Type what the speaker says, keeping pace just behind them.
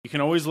can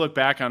always look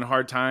back on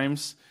hard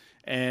times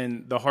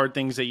and the hard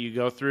things that you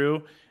go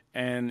through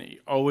and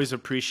always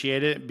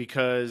appreciate it,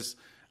 because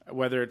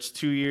whether it's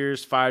 2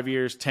 years, 5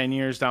 years, 10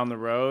 years down the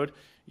road,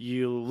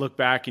 you look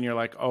back and you're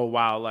like, oh,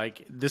 wow,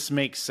 like this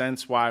makes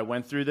sense why I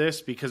went through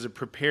this, because it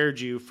prepared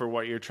you for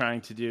what you're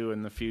trying to do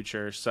in the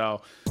future.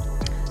 So,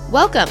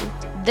 welcome.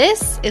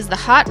 This is the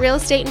Hot Real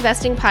Estate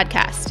Investing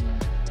Podcast,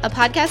 a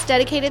podcast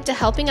dedicated to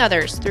helping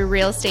others through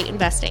real estate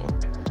investing.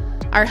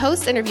 Our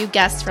hosts interview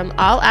guests from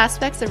all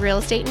aspects of real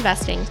estate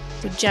investing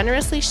who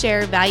generously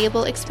share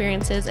valuable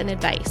experiences and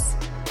advice.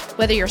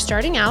 Whether you're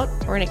starting out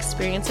or an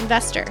experienced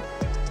investor,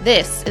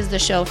 this is the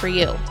show for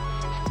you.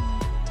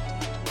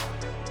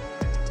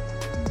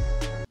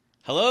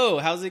 Hello,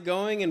 how's it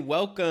going? And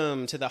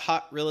welcome to the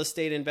Hot Real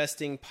Estate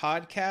Investing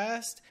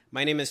Podcast.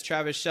 My name is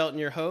Travis Shelton,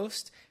 your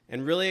host,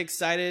 and really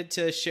excited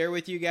to share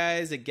with you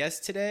guys a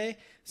guest today.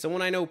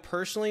 Someone I know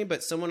personally,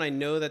 but someone I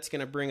know that's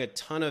going to bring a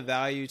ton of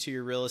value to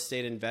your real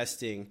estate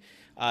investing.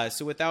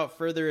 So without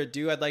further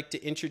ado, I'd like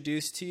to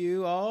introduce to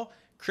you all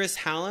Chris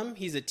Hallam.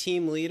 He's a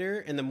team leader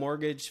in the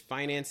mortgage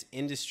finance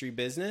industry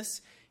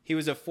business. He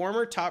was a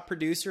former top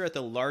producer at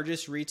the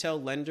largest retail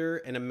lender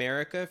in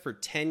America for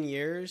 10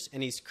 years,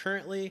 and he's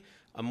currently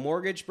a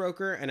mortgage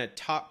broker and a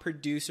top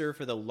producer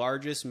for the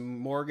largest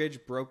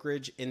mortgage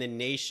brokerage in the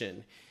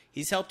nation.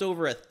 He's helped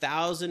over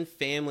 1,000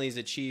 families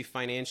achieve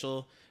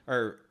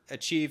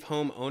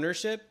home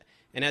ownership,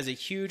 and has a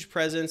huge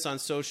presence on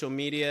social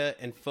media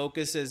and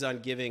focuses on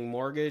giving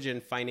mortgage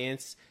and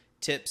finance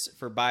tips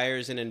for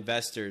buyers and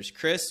investors.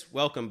 Chris,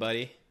 welcome,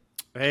 buddy.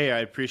 Hey, I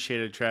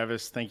appreciate it,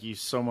 Travis. Thank you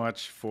so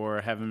much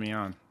for having me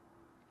on.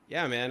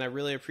 Yeah, man, I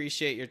really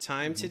appreciate your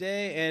time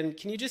today. And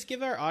can you just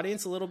give our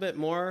audience a little bit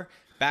more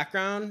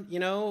background,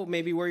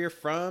 maybe where you're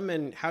from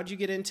and how'd you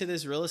get into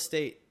this real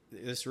estate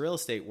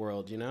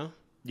world,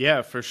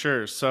 Yeah, for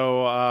sure.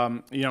 So,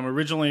 I'm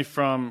originally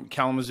from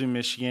Kalamazoo,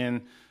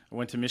 Michigan. I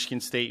went to Michigan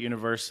State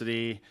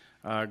University,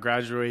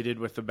 graduated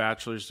with a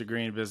bachelor's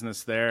degree in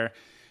business there,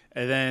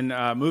 and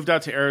then moved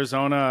out to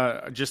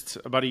Arizona just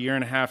about a year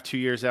and a half, 2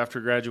 years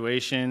after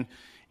graduation,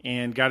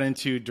 and got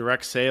into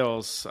direct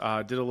sales,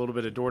 did a little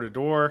bit of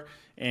door-to-door.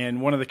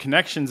 And one of the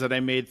connections that I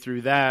made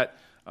through that,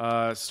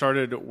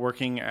 started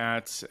working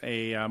at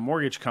a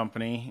mortgage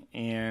company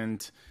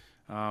and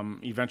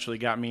eventually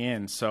got me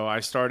in. So I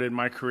started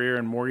my career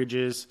in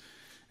mortgages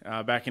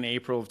back in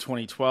April of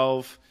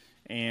 2012.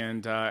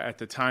 And at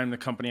the time, the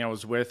company I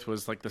was with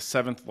was like the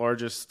 7th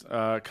largest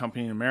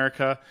company in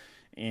America.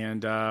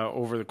 And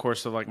over the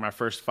course of like my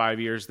first 5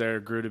 years there,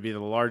 grew to be the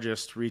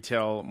largest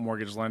retail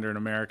mortgage lender in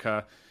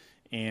America.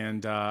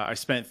 And I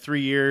spent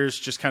 3 years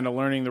just kind of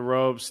learning the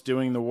ropes,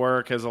 doing the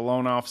work as a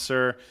loan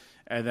officer.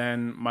 And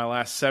then my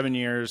last 7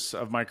 years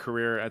of my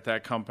career at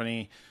that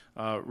company,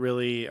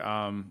 really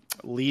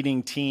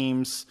leading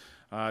teams,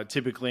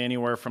 typically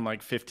anywhere from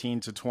like 15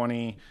 to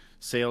 20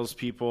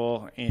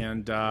 salespeople.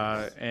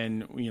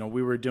 And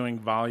we were doing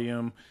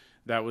volume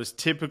that was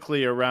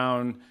typically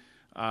around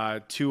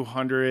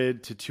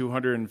 200 to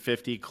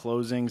 250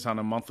 closings on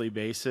a monthly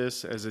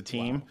basis as a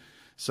team. Wow.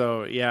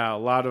 So yeah, a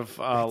lot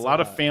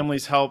of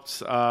families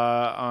helped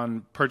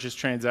on purchase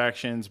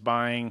transactions,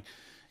 buying,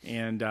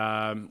 and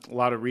a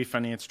lot of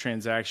refinance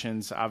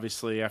transactions,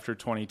 obviously after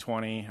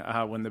 2020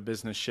 when the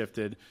business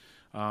shifted.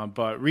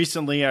 But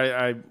recently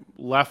I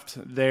left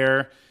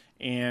there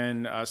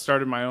and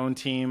started my own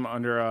team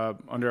under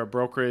a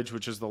brokerage,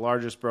 which is the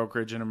largest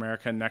brokerage in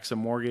America, Nexa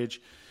Mortgage.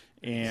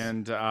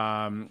 And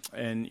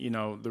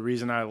the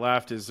reason I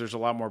left is there's a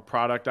lot more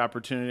product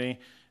opportunity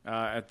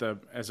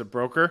as a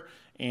broker,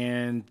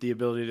 and the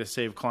ability to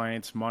save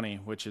clients money,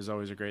 which is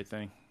always a great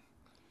thing.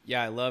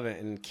 Yeah, I love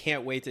it, and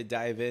can't wait to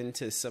dive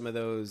into some of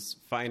those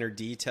finer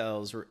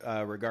details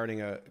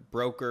regarding a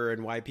broker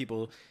and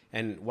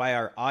why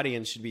our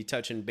audience should be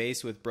touching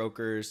base with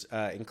brokers,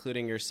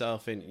 including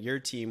yourself and your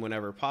team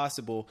whenever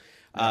possible.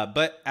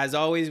 But as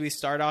always, we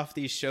start off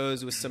these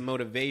shows with some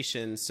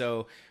motivation.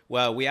 So,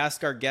 we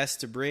ask our guests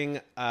to bring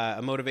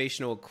a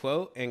motivational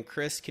quote. And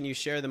Chris, can you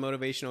share the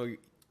motivational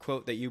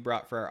quote that you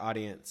brought for our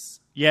audience?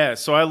 Yeah,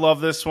 so I love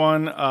this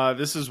one.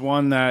 This is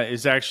one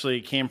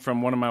that came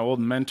from one of my old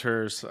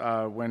mentors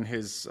when he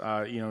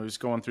was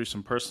going through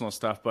some personal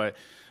stuff. But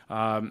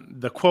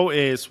the quote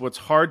is, "What's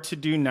hard to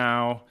do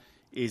now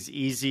is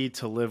easy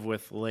to live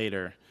with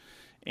later."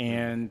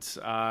 And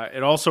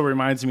it also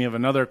reminds me of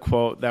another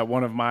quote that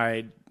one of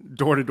my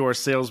door-to-door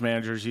sales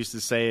managers used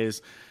to say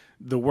is,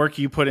 "The work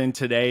you put in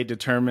today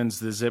determines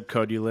the zip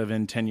code you live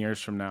in 10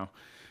 years from now."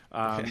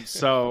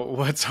 So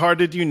what's hard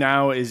to do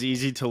now is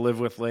easy to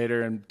live with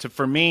later. And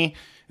for me,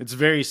 it's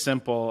very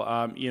simple.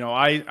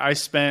 I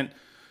spent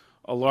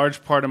a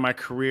large part of my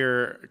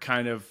career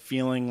kind of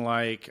feeling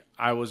like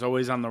I was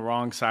always on the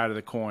wrong side of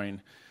the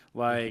coin.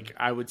 Like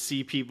I would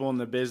see people in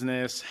the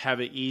business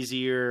have it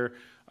easier,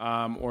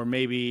 or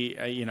maybe,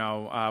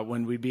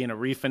 when we'd be in a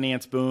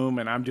refinance boom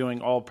and I'm doing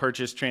all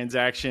purchase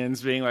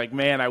transactions, being like,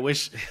 man, I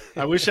wish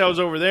I was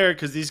over there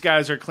because these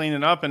guys are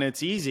cleaning up and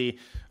it's easy.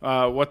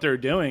 what they're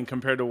doing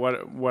compared to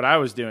what I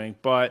was doing.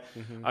 But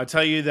I'll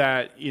tell you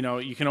that,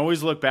 you can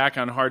always look back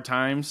on hard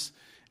times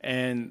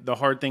and the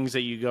hard things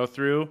that you go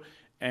through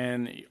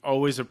and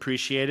always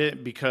appreciate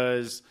it,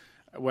 because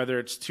whether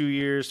it's 2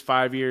 years,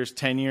 5 years,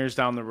 10 years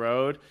down the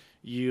road,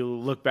 you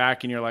look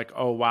back and you're like,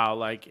 oh, wow,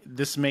 like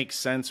this makes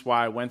sense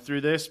why I went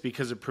through this,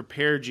 because it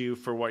prepared you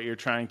for what you're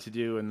trying to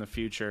do in the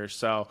future.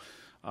 So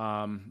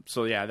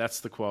yeah,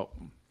 that's the quote.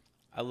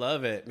 I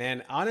love it,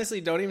 man.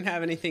 Honestly, don't even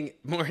have anything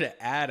more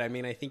to add. I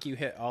mean, I think you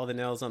hit all the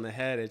nails on the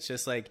head. It's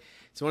just like,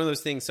 it's one of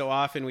those things. So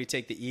often we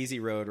take the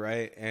easy road,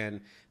 right? And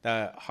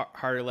the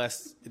hard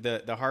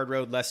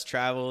road less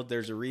traveled.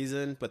 There's a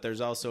reason, but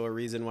there's also a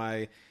reason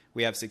why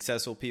we have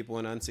successful people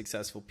and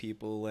unsuccessful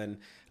people. And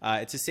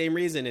it's the same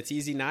reason it's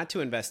easy not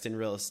to invest in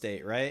real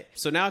estate, right?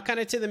 So now kind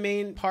of to the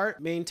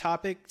main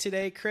topic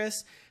today,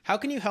 Chris. How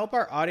can you help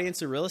our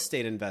audience of real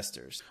estate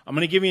investors? I'm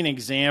going to give you an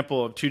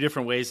example of 2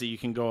 different ways that you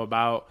can go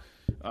about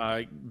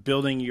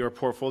building your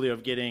portfolio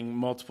of getting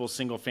multiple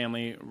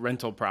single-family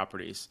rental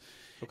properties.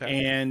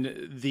 Okay.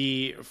 And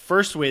the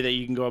first way that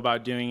you can go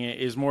about doing it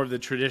is more of the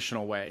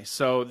traditional way.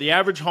 So the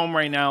average home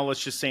right now,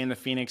 let's just say in the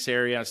Phoenix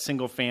area,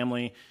 single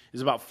family,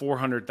 is about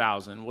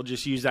 $400,000. We'll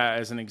just use that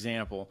as an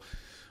example.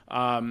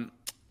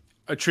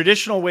 A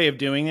traditional way of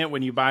doing it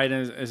when you buy it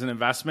as an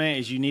investment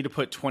is you need to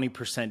put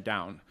 20%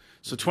 down.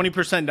 So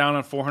 20% down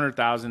on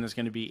 $400,000 is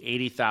going to be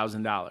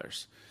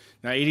 $80,000.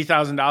 Now,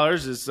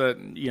 $80,000 is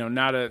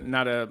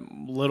not a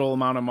little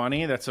amount of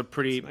money. That's a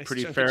pretty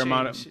fair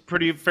amount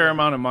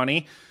of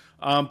money.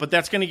 But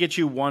that's going to get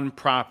you one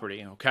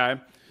property, okay?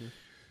 Mm-hmm.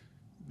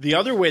 The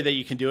other way that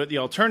you can do it, the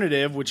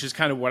alternative, which is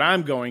kind of what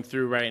I'm going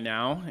through right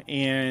now,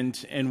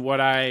 and what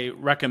I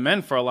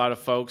recommend for a lot of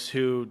folks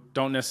who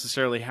don't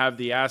necessarily have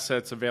the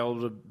assets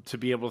available to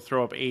be able to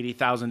throw up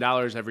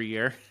 $80,000 every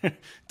year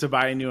to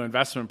buy a new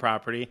investment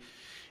property,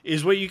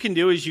 is what you can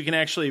do is you can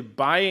actually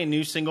buy a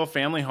new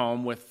single-family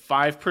home with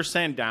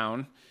 5%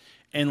 down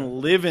and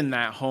live in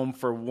that home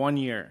for 1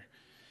 year.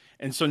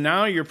 And so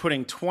now you're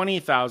putting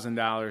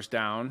 $20,000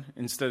 down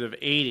instead of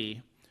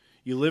 $80,000.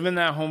 You live in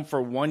that home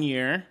for 1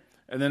 year,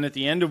 and then at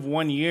the end of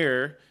 1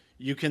 year,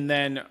 you can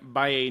then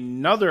buy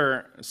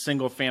another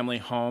single-family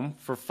home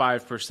for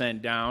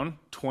 5% down,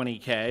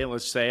 $20K,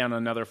 let's say, on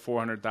another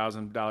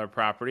 $400,000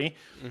 property,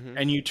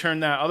 and you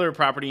turn that other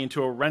property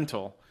into a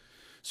rental.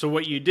 So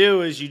what you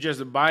do is you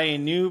just buy a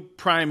new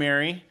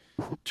primary,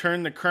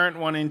 turn the current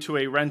one into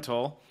a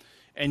rental,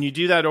 and you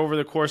do that over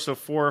the course of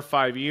 4 or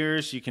 5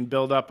 years. You can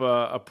build up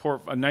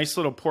a nice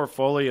little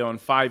portfolio in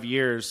 5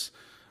 years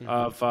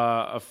of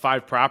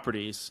 5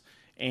 properties,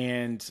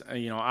 and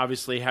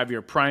obviously have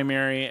your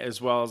primary as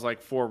well as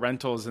like 4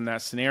 rentals in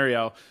that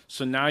scenario.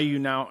 So now you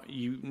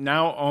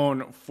now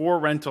own 4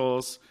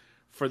 rentals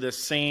for the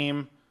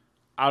same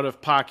out of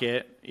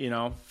pocket.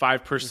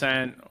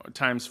 5%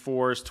 times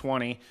 4 is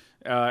 20,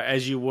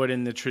 as you would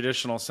in the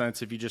traditional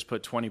sense if you just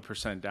put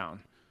 20%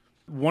 down.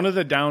 One of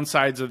the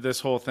downsides of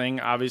this whole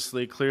thing,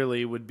 obviously,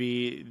 clearly, would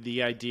be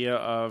the idea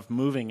of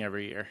moving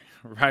every year,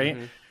 right?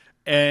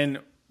 And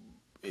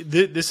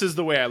this is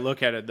the way I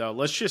look at it, though.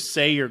 Let's just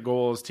say your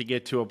goal is to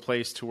get to a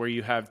place to where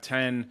you have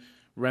 10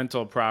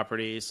 rental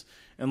properties,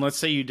 and let's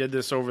say you did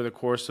this over the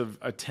course of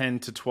a 10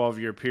 to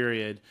 12-year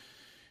period.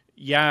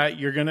 Yeah,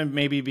 you're going to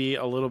maybe be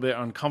a little bit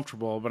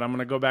uncomfortable, but I'm going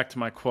to go back to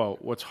my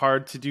quote. What's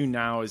hard to do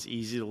now is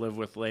easy to live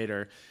with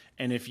later.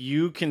 And if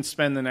you can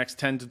spend the next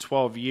 10 to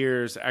 12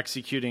 years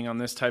executing on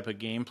this type of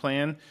game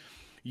plan,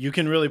 you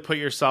can really put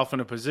yourself in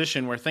a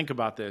position where, think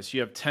about this, you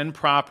have 10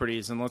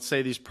 properties, and let's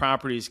say these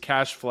properties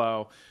cash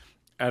flow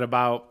at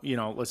about,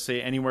 let's say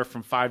anywhere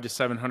from $500 to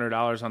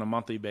 $700 on a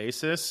monthly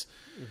basis.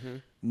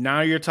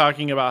 Now you're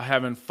talking about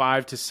having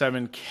 $5 to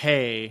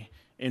 $7K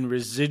in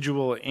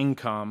residual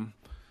income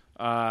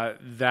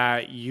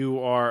that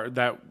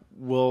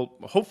will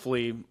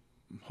hopefully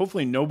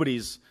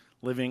nobody's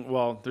living,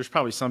 well, there's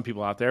probably some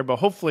people out there, but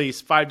hopefully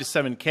 5 to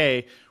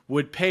 7K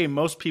would pay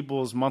most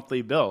people's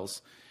monthly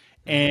bills.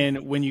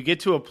 And when you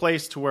get to a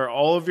place to where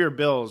all of your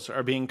bills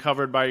are being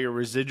covered by your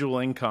residual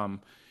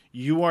income,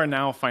 you are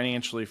now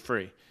financially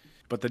free.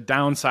 But the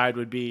downside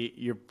would be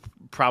you're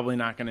probably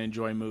not going to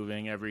enjoy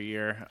moving every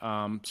year.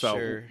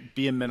 So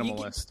be a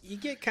minimalist. You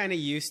get kind of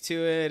used to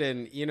it,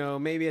 and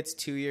maybe it's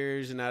 2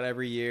 years and not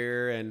every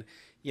year. And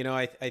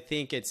I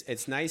think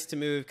it's nice to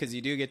move because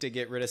you do get to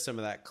get rid of some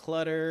of that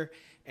clutter.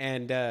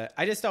 And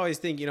I just always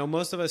think,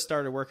 most of us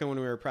started working when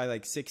we were probably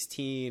like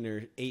 16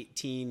 or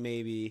 18,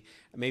 maybe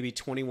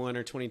 21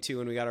 or 22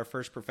 when we got our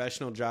first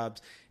professional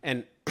jobs.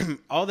 And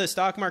all the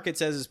stock market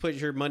says is put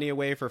your money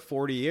away for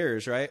 40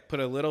 years, right? Put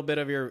a little bit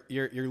of you're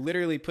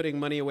literally putting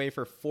money away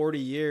for 40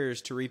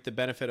 years to reap the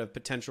benefit of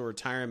potential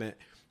retirement.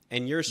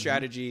 And your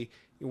strategy,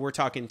 we're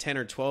talking 10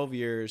 or 12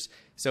 years.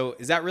 So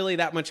is that really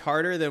that much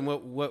harder than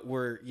what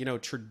we're,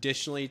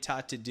 traditionally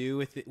taught to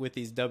do with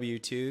these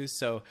W-2s?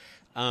 So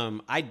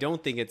I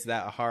don't think it's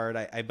that hard.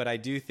 But I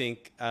do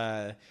think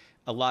a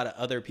lot of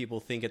other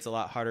people think it's a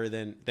lot harder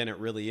than it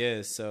really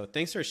is. So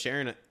thanks for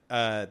sharing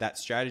that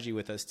strategy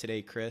with us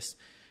today, Chris.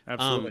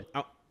 Absolutely.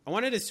 I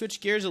wanted to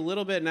switch gears a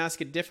little bit and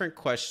ask a different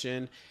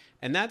question.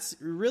 And that's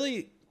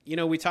really,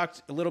 we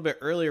talked a little bit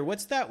earlier.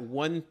 What's that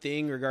one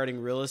thing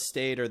regarding real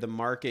estate or the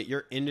market,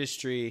 your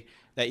industry,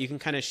 that you can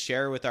kind of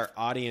share with our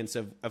audience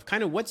of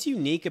kind of what's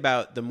unique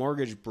about the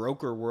mortgage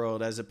broker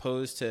world as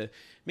opposed to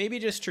maybe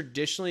just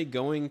traditionally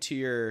going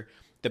to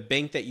the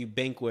bank that you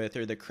bank with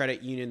or the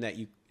credit union that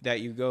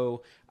you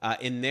go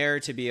in there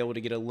to be able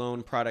to get a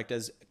loan product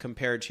as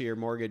compared to your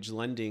mortgage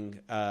lending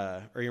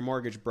or your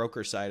mortgage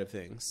broker side of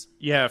things?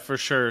 Yeah, for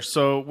sure.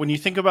 So when you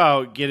think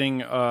about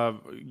getting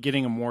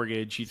a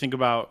mortgage, you think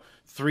about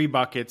three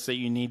buckets that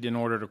you need in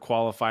order to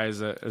qualify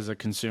as a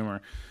consumer.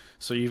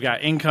 So you've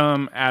got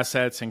income,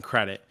 assets, and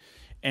credit.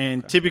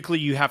 And typically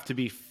you have to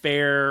be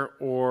fair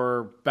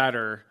or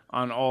better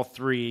on all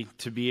three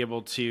to be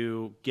able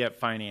to get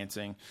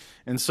financing.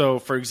 And so,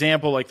 for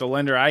example, like the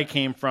lender I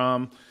came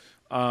from,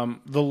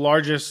 the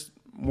largest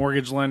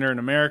mortgage lender in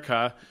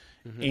America,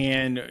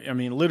 and I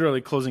mean,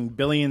 literally closing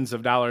billions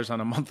of dollars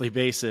on a monthly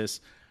basis.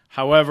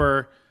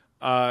 However,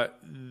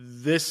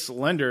 this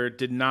lender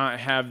did not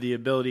have the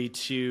ability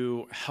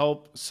to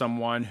help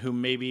someone who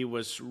maybe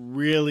was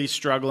really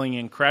struggling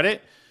in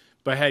credit,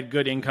 but had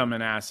good income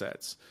and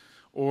assets,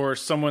 or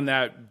someone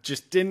that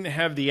just didn't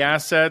have the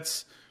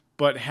assets,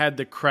 but had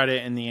the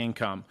credit and the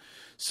income.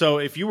 So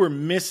if you were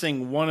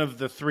missing one of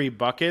the three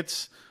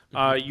buckets,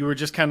 you were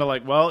just kind of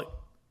like, well,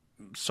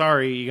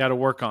 sorry, you got to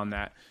work on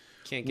that.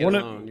 Can't get a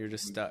loan, you're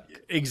just stuck.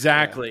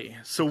 Exactly. Yeah.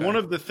 So one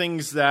of the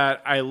things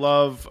that I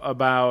love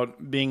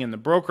about being in the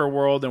broker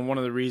world, and one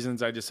of the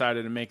reasons I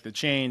decided to make the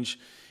change,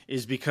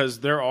 is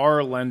because there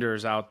are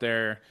lenders out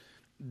there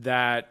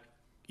that,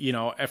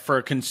 for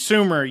a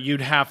consumer,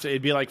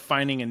 it'd be like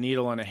finding a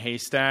needle in a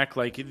haystack.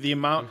 Like the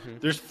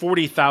amount, there's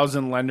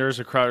 40,000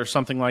 lenders across or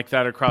something like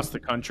that across the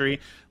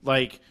country.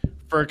 Like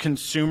for a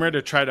consumer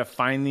to try to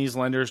find these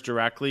lenders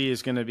directly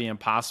is going to be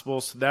impossible.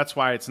 So that's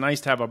why it's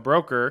nice to have a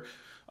broker.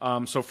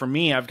 So for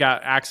me, I've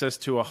got access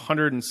to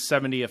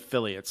 170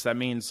 affiliates. That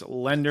means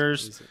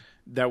lenders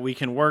that we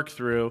can work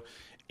through.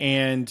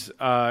 And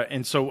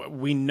so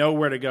we know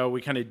where to go.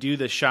 We kind of do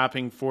the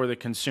shopping for the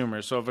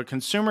consumer. So if a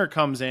consumer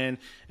comes in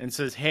and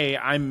says, hey,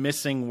 I'm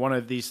missing one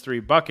of these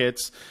three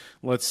buckets,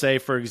 let's say,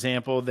 for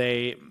example,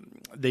 they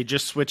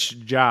just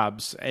switched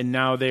jobs and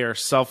now they are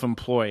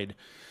self-employed.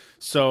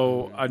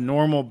 So a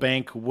normal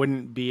bank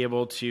wouldn't be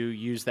able to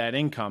use that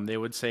income. They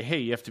would say, hey,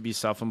 you have to be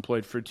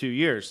self-employed for 2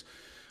 years.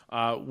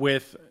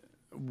 With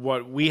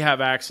what we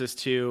have access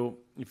to,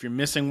 if you're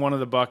missing one of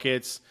the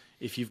buckets,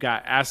 if you've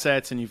got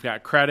assets and you've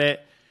got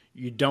credit,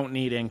 you don't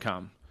need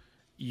income.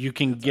 You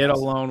can get a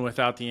loan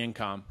without the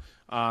income.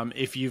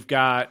 If you've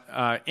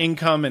got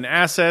income and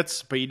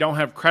assets, but you don't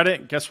have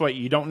credit, guess what?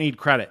 You don't need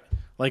credit.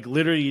 Like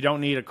literally, you don't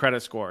need a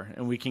credit score,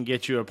 and we can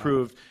get you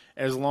approved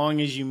as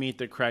long as you meet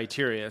the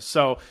criteria.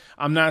 So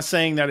I'm not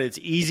saying that it's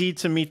easy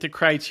to meet the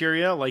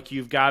criteria. Like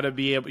you've got to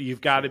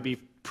be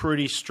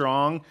pretty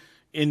strong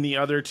in the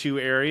other two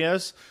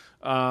areas.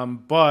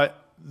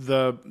 But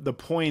the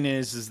point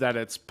is that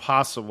it's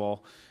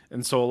possible.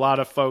 And so a lot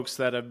of folks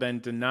that have been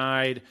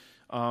denied,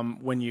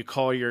 when you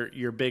call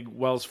your big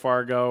Wells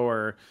Fargo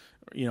or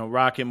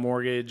Rocket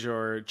Mortgage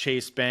or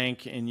Chase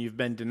Bank and you've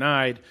been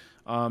denied,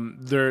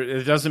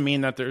 it doesn't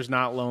mean that there's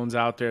not loans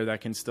out there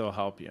that can still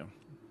help you.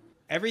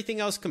 Everything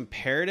else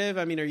comparative?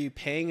 I mean, are you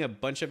paying a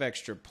bunch of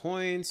extra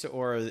points,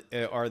 or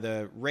are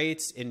the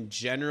rates in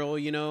general,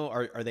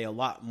 are they a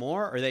lot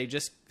more? Are they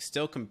just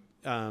still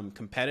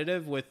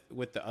competitive with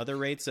the other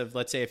rates of,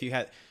 let's say, if you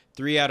had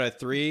 3 out of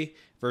 3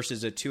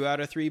 versus a 2 out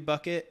of 3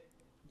 bucket?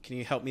 Can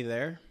you help me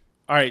there?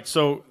 All right.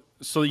 So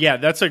yeah,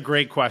 that's a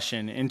great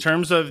question. In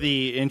terms of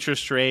the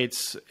interest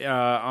rates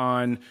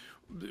on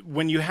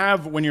when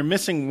you're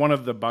missing one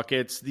of the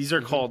buckets, these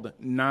are called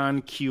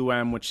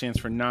non-QM, which stands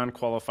for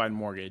non-qualified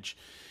mortgage.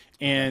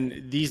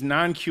 And these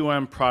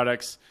non-QM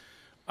products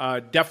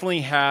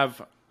definitely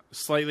have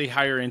slightly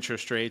higher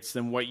interest rates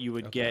than what you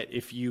would get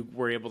if you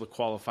were able to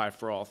qualify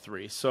for all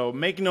three. So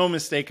make no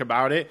mistake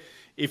about it.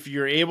 If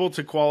you're able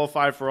to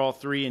qualify for all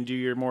three and do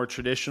your more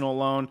traditional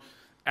loan,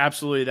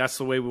 absolutely that's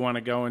the way we want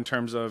to go in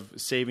terms of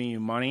saving you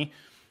money.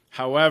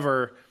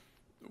 However,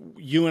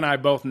 you and I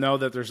both know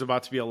that there's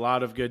about to be a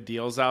lot of good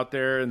deals out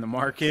there in the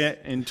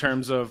market in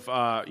terms of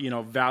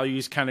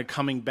values kind of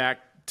coming back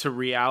to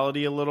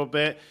reality a little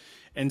bit.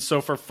 And so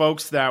for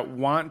folks that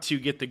want to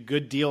get the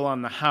good deal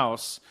on the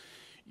house,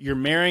 you're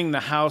marrying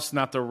the house,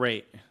 not the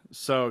rate.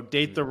 So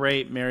date the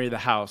rate, marry the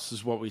house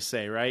is what we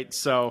say, right?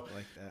 So I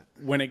like that.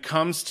 When it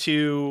comes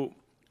to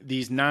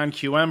these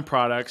non-QM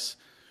products,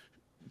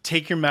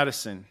 take your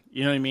medicine.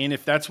 You know what I mean?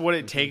 If that's what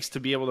it takes to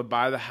be able to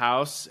buy the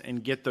house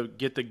and get the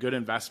good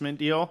investment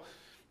deal,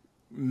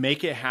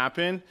 make it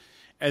happen.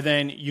 And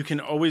then you can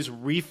always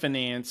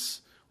refinance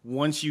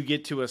once you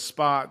get to a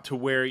spot to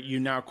where you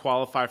now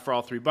qualify for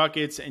all three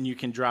buckets and you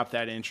can drop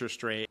that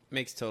interest rate.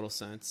 Makes total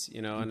sense,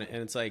 and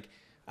it's like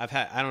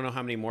I don't know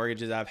how many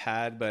mortgages I've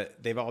had,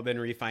 but they've all been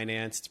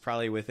refinanced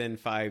probably within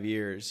 5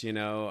 years,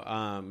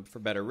 for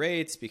better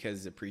rates,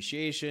 because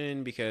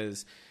appreciation,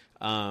 because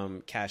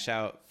cash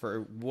out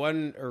for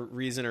one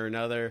reason or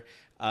another.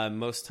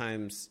 Most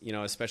times,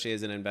 especially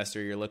as an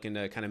investor, you're looking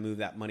to kind of move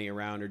that money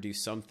around or do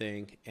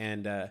something.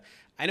 And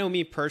I know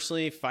me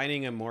personally,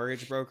 finding a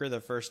mortgage broker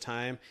the first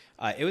time,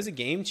 it was a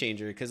game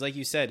changer because like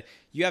you said,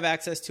 you have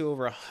access to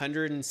over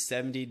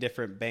 170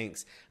 different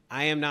banks.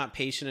 I am not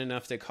patient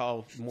enough to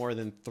call more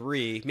than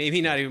 3,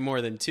 maybe not even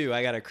more than 2.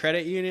 I got a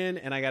credit union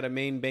and I got a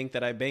main bank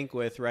that I bank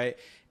with, right?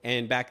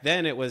 And back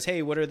then it was,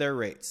 hey, what are their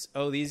rates?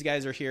 Oh, these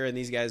guys are here and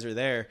these guys are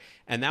there.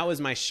 And that was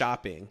my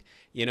shopping,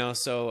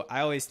 so I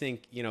always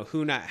think,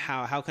 who, not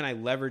how can I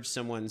leverage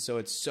someone? So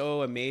it's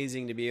so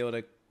amazing to be able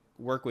to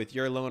work with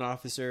your loan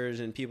officers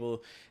and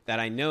people that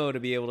I know to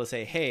be able to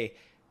say, hey,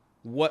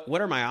 what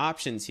are my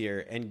options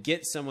here, and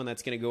get someone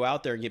that's going to go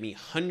out there and give me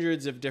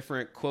hundreds of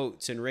different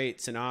quotes and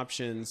rates and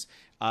options,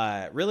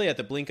 really at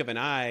the blink of an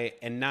eye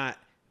and not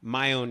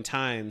my own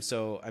time.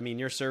 So, I mean,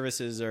 your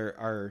services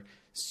are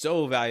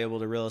so valuable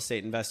to real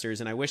estate investors,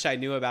 and I wish I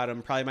knew about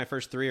them probably my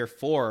first 3 or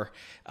 4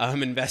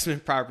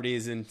 investment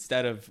properties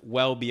instead of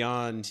well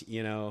beyond,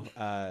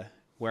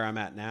 where I'm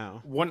at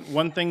now.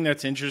 One thing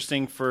that's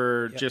interesting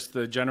for just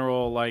the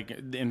general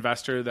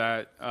investor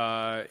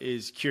that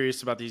is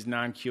curious about these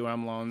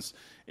non-QM loans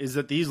is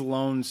that these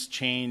loans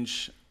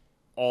change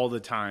all the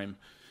time.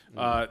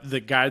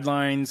 The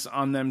guidelines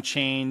on them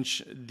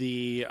change.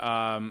 The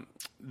amount.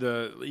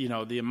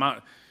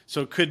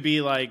 So it could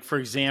be like, for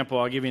example,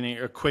 I'll give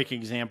you a quick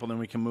example, then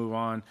we can move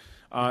on.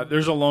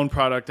 There's a loan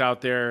product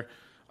out there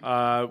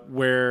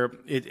where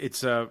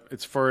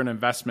it's for an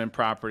investment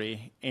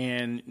property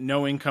and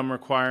no income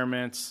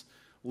requirements.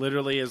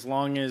 Literally, as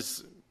long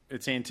as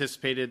it's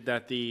anticipated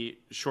that the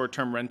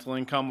short-term rental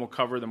income will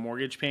cover the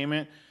mortgage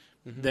payment,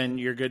 then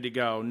you're good to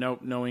go.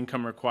 No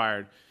income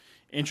required.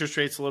 Interest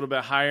rates a little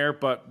bit higher,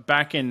 but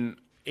back in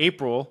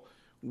April,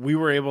 we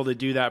were able to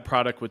do that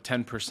product with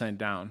 10%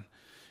 down.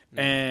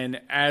 And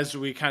as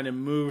we kind of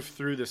moved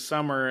through the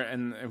summer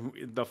and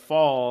the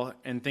fall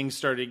and things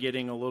started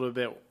getting a little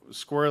bit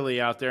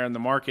squirrely out there in the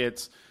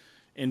markets,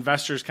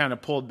 investors kind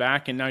of pulled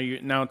back, and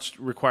now it's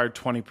required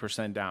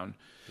 20% down.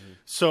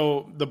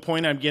 So the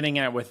point I'm getting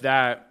at with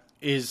that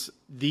is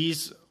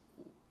these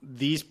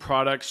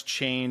products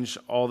change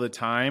all the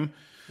time.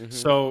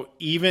 So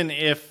even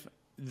if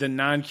the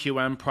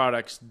non-QM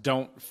products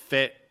don't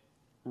fit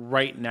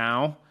right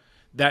now,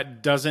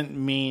 that doesn't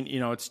mean,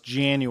 it's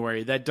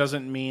January. That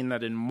doesn't mean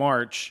that in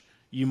March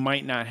you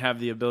might not have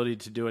the ability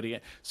to do it again.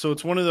 So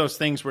it's one of those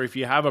things where if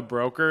you have a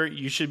broker,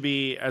 you should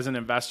be, as an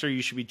investor,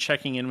 you should be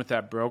checking in with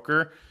that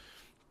broker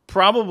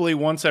probably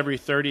once every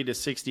 30 to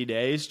 60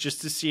 days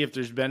just to see if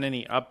there's been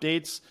any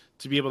updates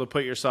to be able to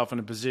put yourself in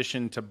a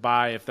position to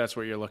buy if that's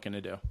what you're looking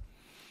to do.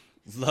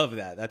 Love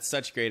that. That's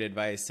such great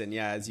advice. And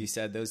yeah, as you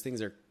said, those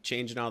things are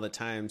changing all the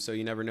time. So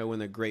you never know when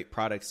the great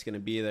product's going to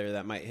be there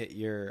that might hit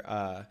your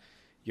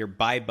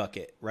buy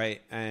bucket,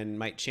 right? And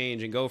might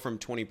change and go from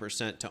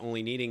 20% to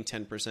only needing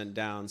 10%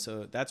 down.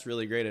 So that's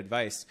really great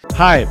advice.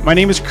 Hi, my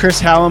name is Chris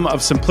Hallam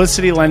of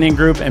Simplicity Lending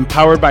Group and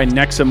powered by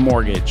Nexa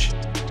Mortgage.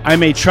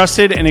 I'm a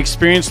trusted and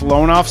experienced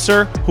loan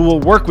officer who will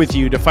work with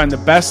you to find the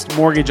best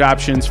mortgage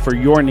options for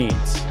your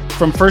needs.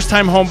 From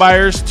first-time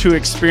homebuyers to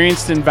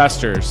experienced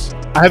investors,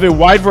 I have a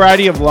wide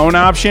variety of loan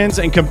options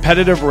and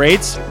competitive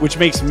rates, which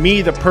makes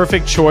me the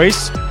perfect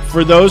choice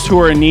for those who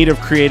are in need of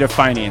creative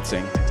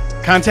financing.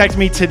 Contact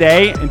me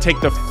today and take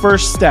the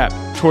first step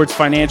towards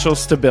financial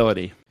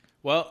stability.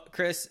 Well,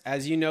 Chris,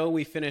 as you know,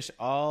 we finish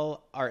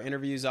all our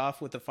interviews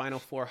off with the final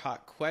 4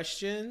 hot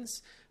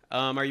questions.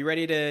 Are you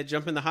ready to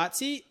jump in the hot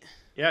seat?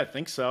 Yeah, I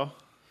think so.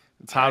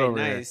 It's hot over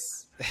here.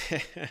 Nice.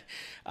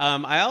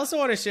 I also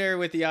want to share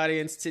with the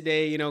audience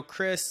today,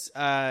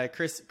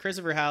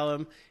 Christopher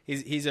Hallam,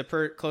 he's a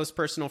close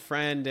personal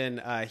friend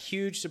and a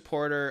huge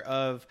supporter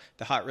of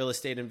the Hot Real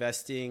Estate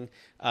Investing,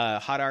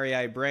 Hot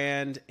REI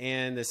brand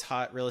and this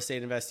Hot Real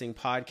Estate Investing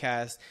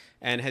podcast,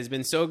 and has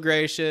been so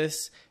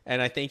gracious.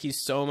 And I thank you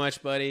so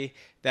much, buddy,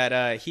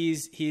 that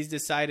he's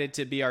decided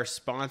to be our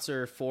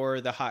sponsor for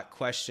the hot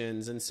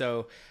questions. And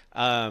so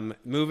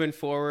moving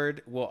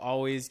forward, we'll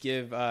always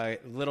give a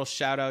little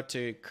shout out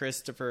to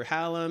Christopher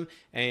Hallam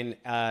and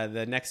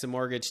the Nexa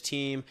Mortgage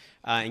team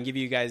and give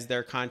you guys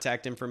their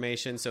contact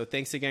information. So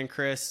thanks again,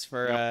 Chris,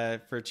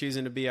 for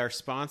choosing to be our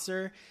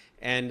sponsor.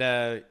 And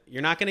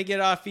you're not going to get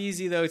off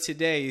easy, though,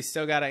 today. You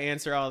still got to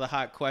answer all the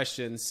hot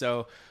questions.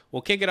 So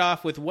we'll kick it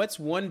off with what's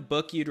one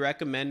book you'd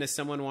recommend to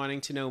someone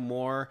wanting to know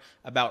more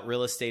about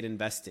real estate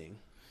investing?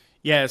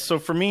 Yeah, so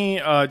for me,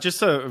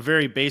 just a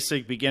very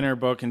basic beginner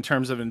book in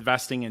terms of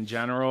investing in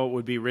general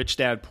would be Rich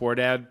Dad, Poor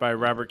Dad by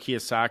Robert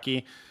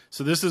Kiyosaki.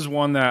 So this is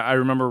one that I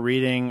remember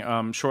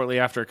reading shortly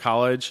after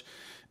college.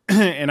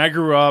 And I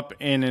grew up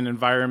in an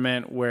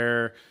environment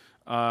where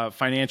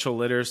financial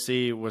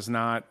literacy was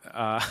not,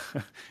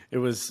 there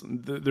was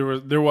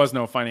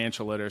no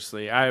financial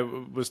literacy. I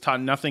was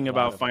taught nothing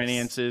about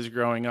finances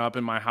growing up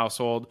in my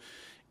household.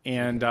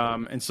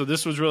 And so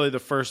this was really the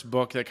first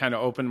book that kind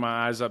of opened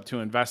my eyes up to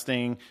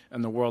investing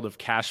and the world of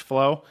cash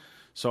flow.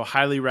 So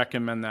highly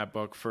recommend that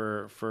book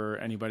for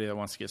anybody that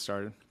wants to get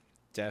started.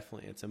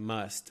 Definitely. It's a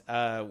must.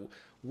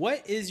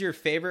 What is your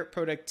favorite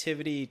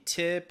productivity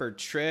tip or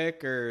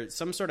trick or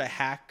some sort of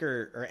hack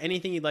or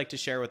anything you'd like to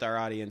share with our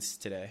audience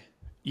today?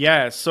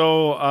 Yeah.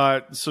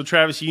 So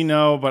Travis,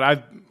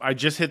 but I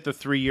just hit the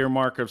 3-year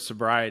mark of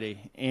sobriety,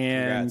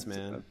 and Congrats,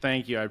 man.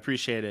 Thank you. I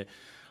appreciate it.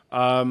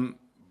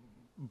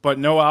 But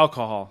no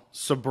alcohol.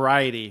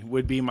 Sobriety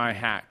would be my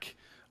hack.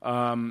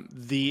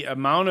 The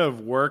amount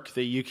of work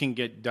that you can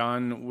get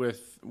done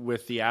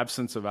with the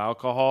absence of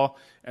alcohol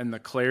and the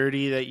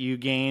clarity that you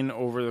gain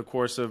over the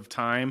course of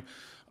time.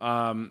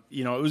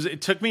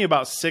 It took me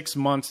about 6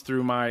 months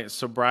through my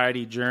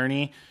sobriety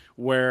journey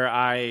where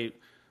I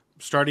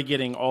started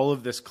getting all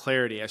of this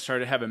clarity. I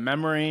started having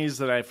memories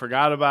that I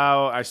forgot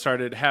about. I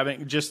started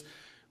having just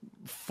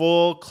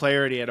full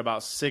clarity at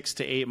about 6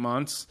 to 8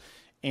 months.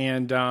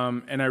 And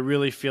I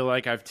really feel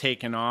like I've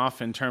taken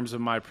off in terms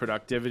of my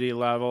productivity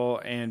level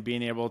and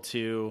being able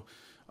to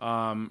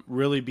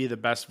really be the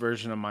best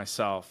version of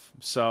myself.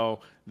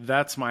 So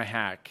that's my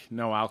hack,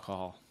 no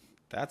alcohol.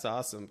 That's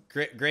awesome.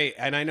 Great.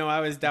 And I know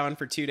I was down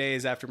for 2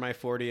 days after my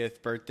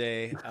 40th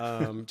birthday,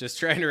 just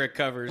trying to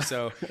recover.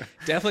 So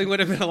definitely would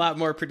have been a lot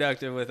more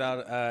productive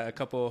without a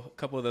couple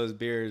of those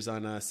beers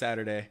on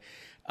Saturday.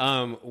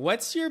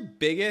 What's your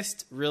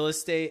biggest real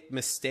estate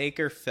mistake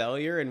or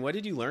failure, and what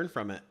did you learn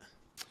from it?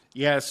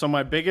 Yeah, so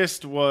my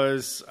biggest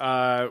was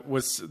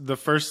the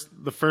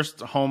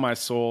first home I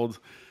sold.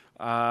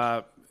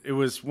 It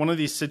was one of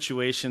these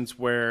situations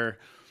where,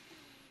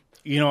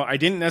 I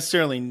didn't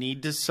necessarily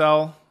need to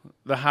sell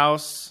the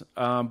house,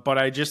 but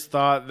I just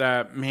thought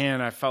that,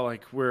 man, I felt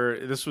like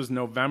this was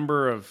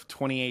November of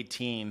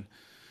 2018.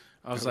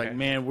 I was like,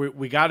 man,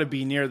 we got to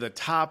be near the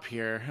top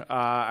here.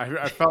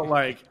 I felt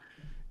like,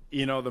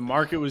 the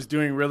market was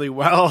doing really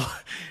well,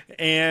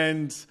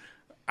 and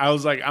I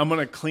was like, I'm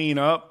going to clean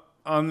up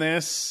on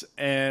this,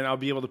 and I'll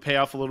be able to pay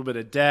off a little bit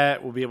of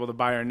debt. We'll be able to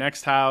buy our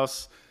next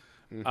house.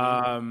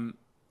 Mm-hmm.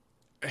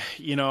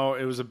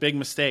 It was a big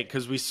mistake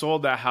because we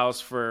sold that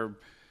house for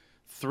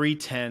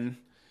 $310,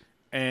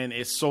 and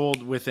it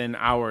sold within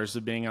hours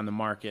of being on the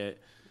market.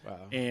 Wow.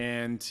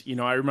 And,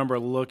 I remember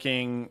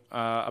looking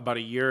about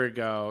a year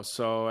ago,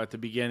 so at the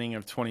beginning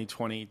of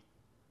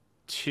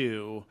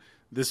 2022,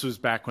 this was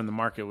back when the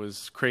market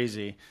was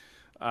crazy.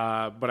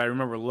 But I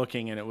remember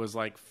looking, and it was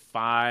like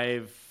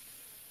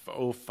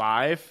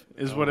 505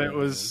 is what it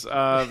was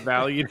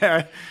valued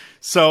at.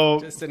 So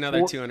just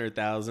another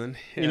 200,000.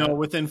 Yeah.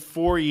 Within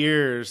 4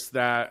 years,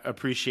 that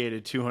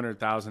appreciated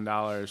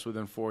 $200,000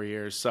 within 4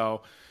 years.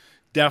 So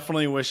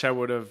definitely wish I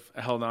would have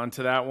held on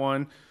to that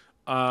one.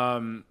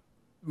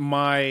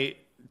 My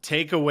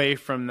takeaway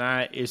from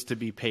that is to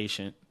be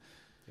patient.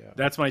 Yeah.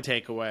 That's my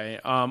takeaway.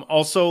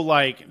 Also,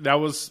 I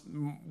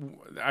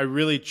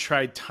really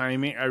tried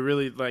timing. I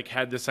really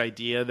had this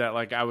idea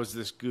that I was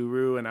this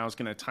guru and I was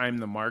going to time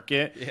the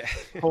market. Yeah.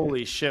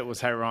 Holy shit,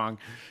 was I wrong?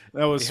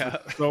 That was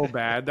so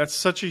bad. That's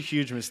such a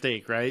huge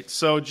mistake, right?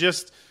 So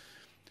the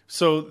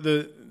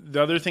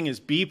other thing is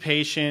be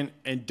patient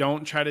and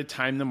don't try to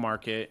time the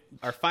market.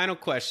 Our final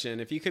question,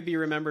 if you could be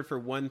remembered for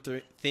one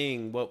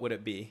thing, what would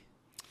it be?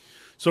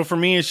 So for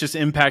me, it's just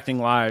impacting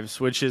lives,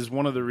 which is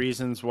one of the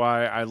reasons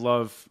why I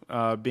love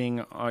I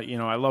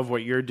love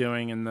what you're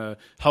doing and the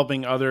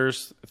helping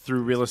others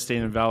through real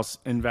estate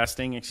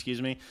investing.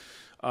 Excuse me.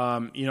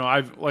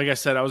 Like I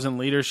said, I was in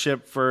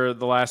leadership for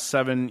the last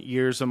 7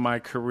 years of my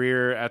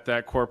career at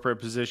that corporate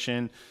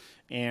position,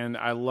 and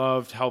I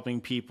loved helping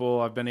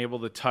people. I've been able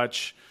to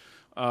touch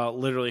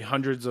literally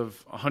hundreds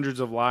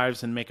of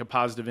lives and make a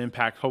positive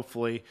impact,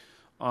 hopefully,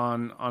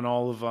 on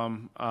all of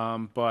them.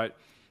 But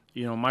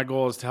my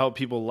goal is to help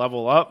people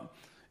level up,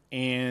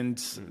 and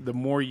the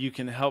more you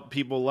can help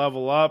people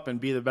level up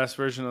and be the best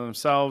version of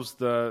themselves,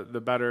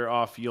 the better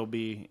off you'll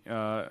be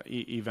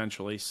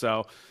eventually.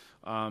 So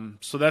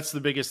that's the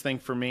biggest thing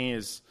for me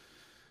is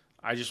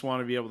I just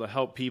want to be able to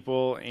help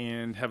people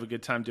and have a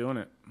good time doing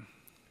it.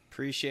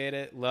 Appreciate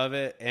it. Love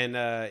it. And,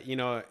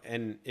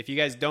 and if you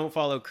guys don't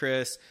follow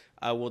Chris,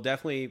 we'll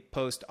definitely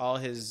post all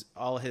his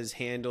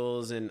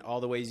handles and all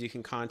the ways you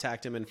can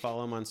contact him and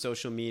follow him on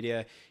social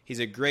media. He's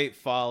a great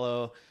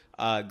follow,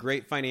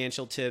 great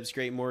financial tips,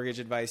 great mortgage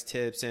advice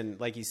tips. And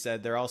like he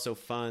said, they're also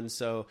fun.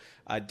 So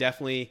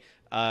definitely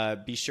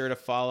be sure to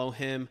follow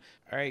him.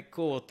 All right,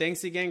 cool.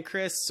 Thanks again,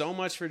 Chris, so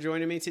much for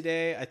joining me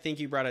today. I think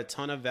you brought a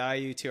ton of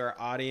value to our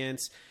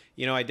audience.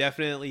 I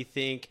definitely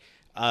think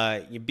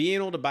being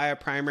able to buy a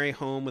primary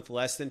home with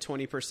less than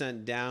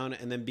 20% down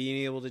and then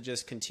being able to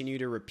just continue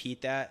to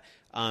repeat that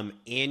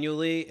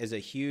annually is a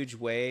huge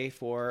way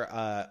for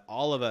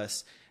all of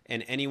us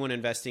and anyone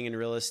investing in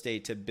real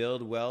estate to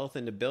build wealth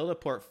and to build a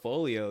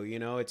portfolio.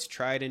 It's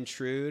tried and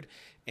true.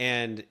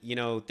 And,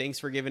 thanks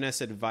for giving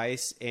us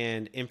advice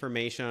and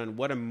information on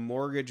what a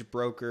mortgage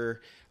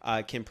broker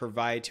can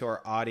provide to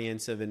our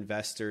audience of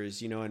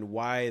investors, and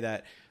why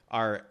that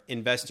our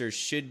investors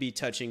should be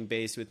touching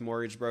base with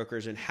mortgage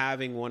brokers and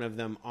having one of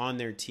them on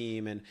their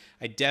team. And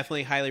I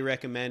definitely highly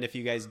recommend, if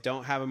you guys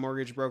don't have a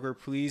mortgage broker,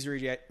 please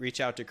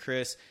reach out to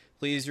Chris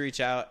please reach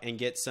out and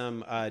get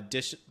some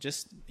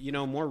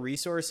more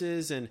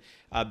resources and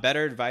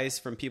better advice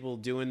from people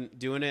doing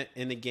it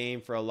in the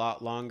game for a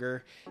lot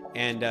longer.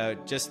 And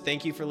just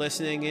thank you for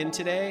listening in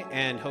today,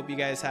 and hope you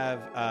guys have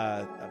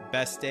a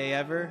best day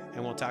ever,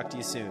 and we'll talk to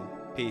you soon.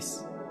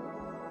 Peace.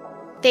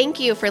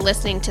 Thank you for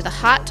listening to the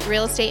Hot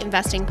Real Estate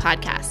Investing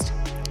Podcast.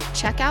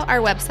 Check out our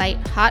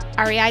website,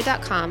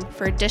 hotrei.com,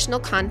 for additional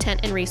content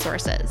and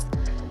resources.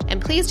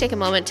 And please take a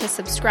moment to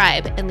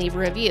subscribe and leave a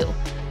review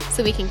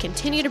so we can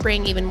continue to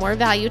bring even more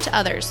value to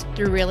others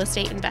through real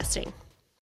estate investing.